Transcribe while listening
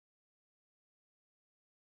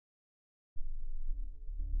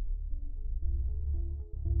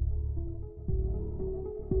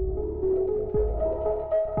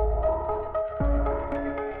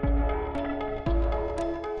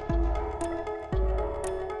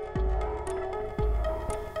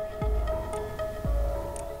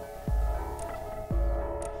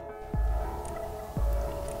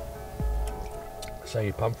So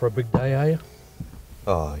you pumped for a big day, are you?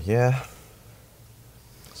 Oh, yeah.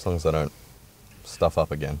 As long as I don't stuff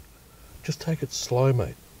up again. Just take it slow,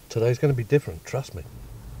 mate. Today's going to be different, trust me.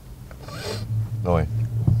 Oi.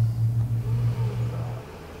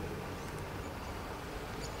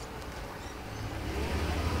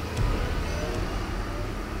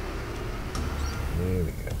 There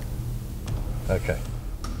we go. Okay,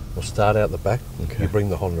 we'll start out the back. Okay. You bring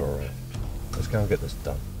the Honda around. Let's go and get this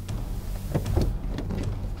done.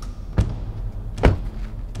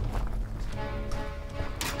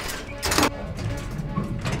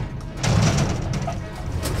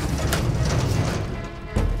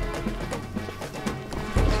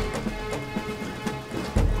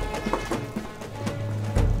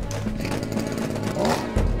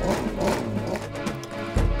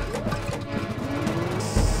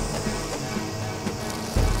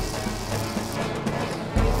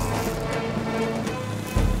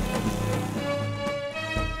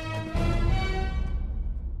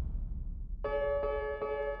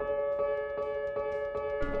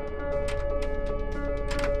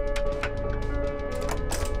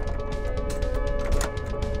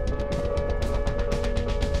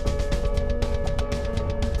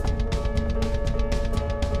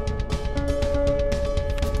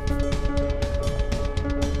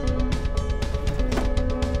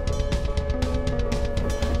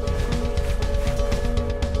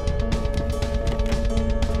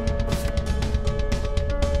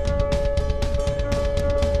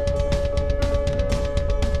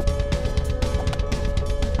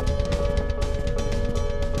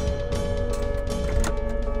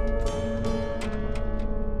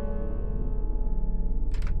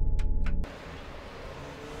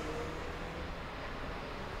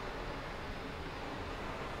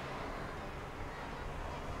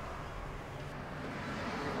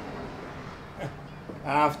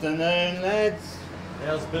 Afternoon, lads.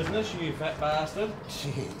 How's business, you fat bastard?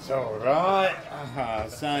 It's all right.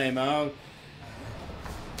 Same old.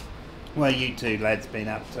 What you two lads been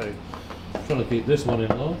up to? Trying to keep this one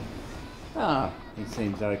in line. He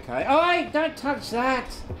seems okay. Oh, hey, don't touch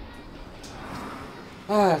that.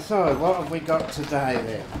 So what have we got today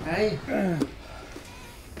then, eh?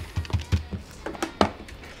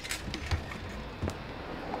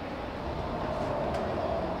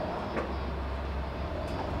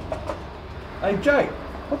 Hey, Jake,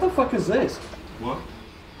 what the fuck is this? What?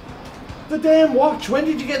 The damn watch. When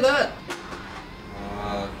did you get that?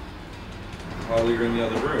 While we were in the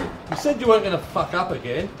other room. You said you weren't going to fuck up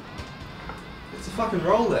again. It's a fucking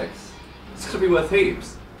Rolex. It's gonna be worth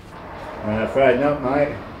heaps. I'm afraid not,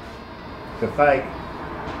 mate. It's a fake.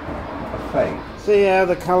 A fake. See how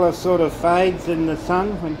the colour sort of fades in the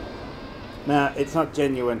sun? No, it's not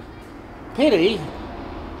genuine. Pity.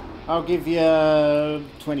 I'll give you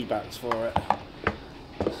 $20 for it.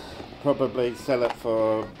 Probably sell it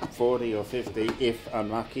for 40 or 50 if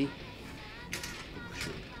unlucky.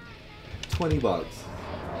 $20.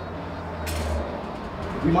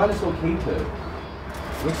 We might as well keep it.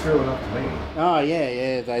 Looks real enough to me. Oh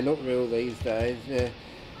yeah, they look real these days. Yeah.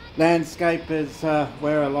 Landscapers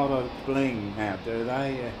wear a lot of bling now, do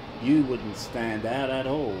they? You wouldn't stand out at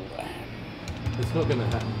all. It's not going to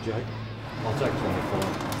happen, Jake. I'll take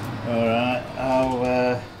 25. All right,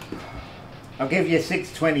 I'll give you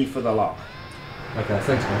 $6.20 for the lot. Okay,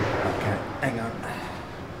 thanks, mate. Okay, hang on.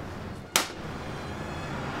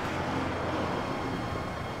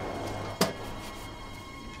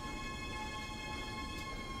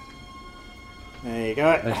 There you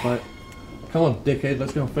go. Thanks, mate. Come on, dickhead,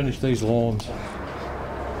 let's go and finish these lawns.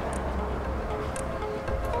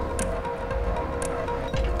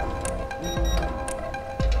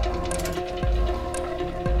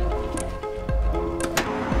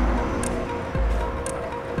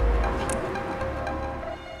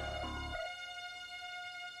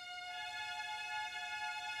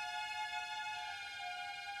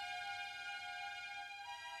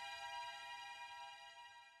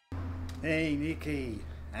 Hey Nicky,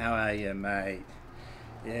 how are you, mate?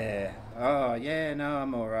 Yeah. Oh yeah, no,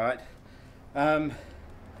 I'm all right. Why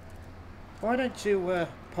don't you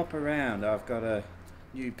pop around? I've got a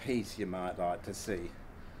new piece you might like to see.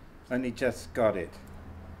 Only just got it.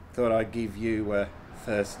 Thought I'd give you a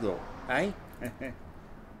first look, eh?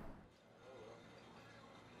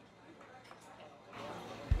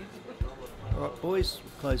 Alright boys,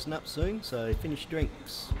 we're closing up soon, so finish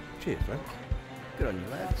drinks. Cheers, Frank. Good on you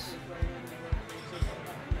lads.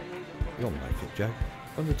 You'll make it, Jake.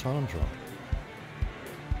 When the time's right.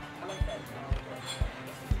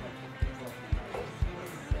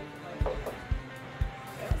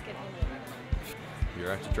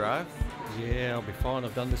 You're out to drive? Yeah, I'll be fine.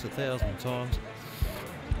 I've done this 1,000 times.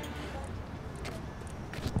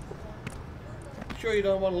 Sure you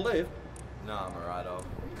don't want to live? No, I'm alright.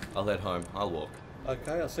 I'll head home. I'll walk.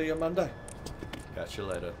 Okay, I'll see you Monday. Catch you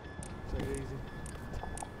later. Take it easy.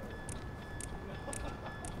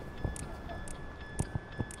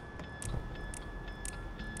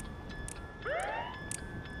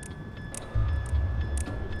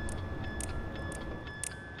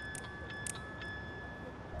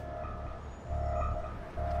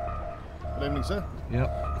 Good evening, sir.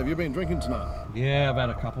 Yep. Have you been drinking tonight? Yeah,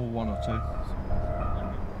 about a couple, one or two.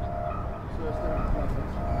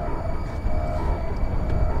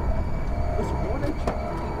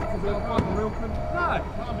 No,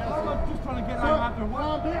 I'm just trying to get home after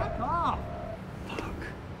work. Fuck off.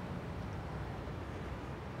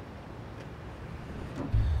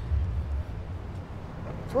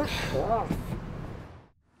 Fuck off.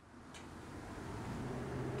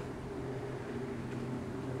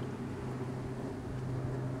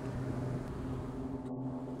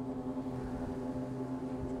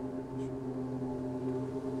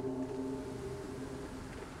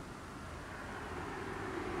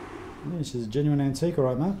 Yeah, this is a genuine antique, all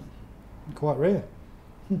right, mate. Quite rare.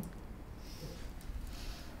 And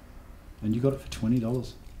you got it for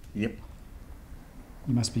 $20. Yep.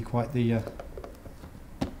 You must be quite the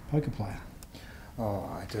poker player. Oh,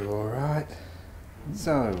 I do all right.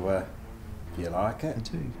 So, you like I it?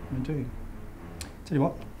 do. Tell you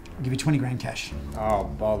what, I'll give you 20 grand cash. Oh,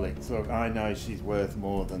 bollocks. Look, I know she's worth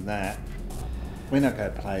more than that. We're not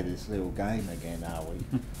going to play this little game again, are we?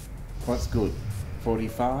 What's good?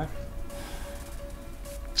 45?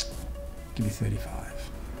 Give you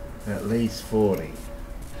 35. At least 40.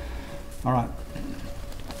 All right.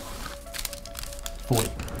 40.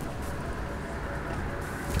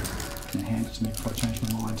 Can you hand it to me before I change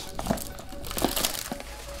my mind?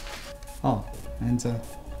 Oh, and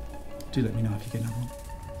do let me know if you get another one.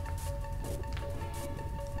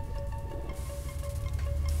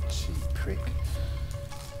 Cheap prick.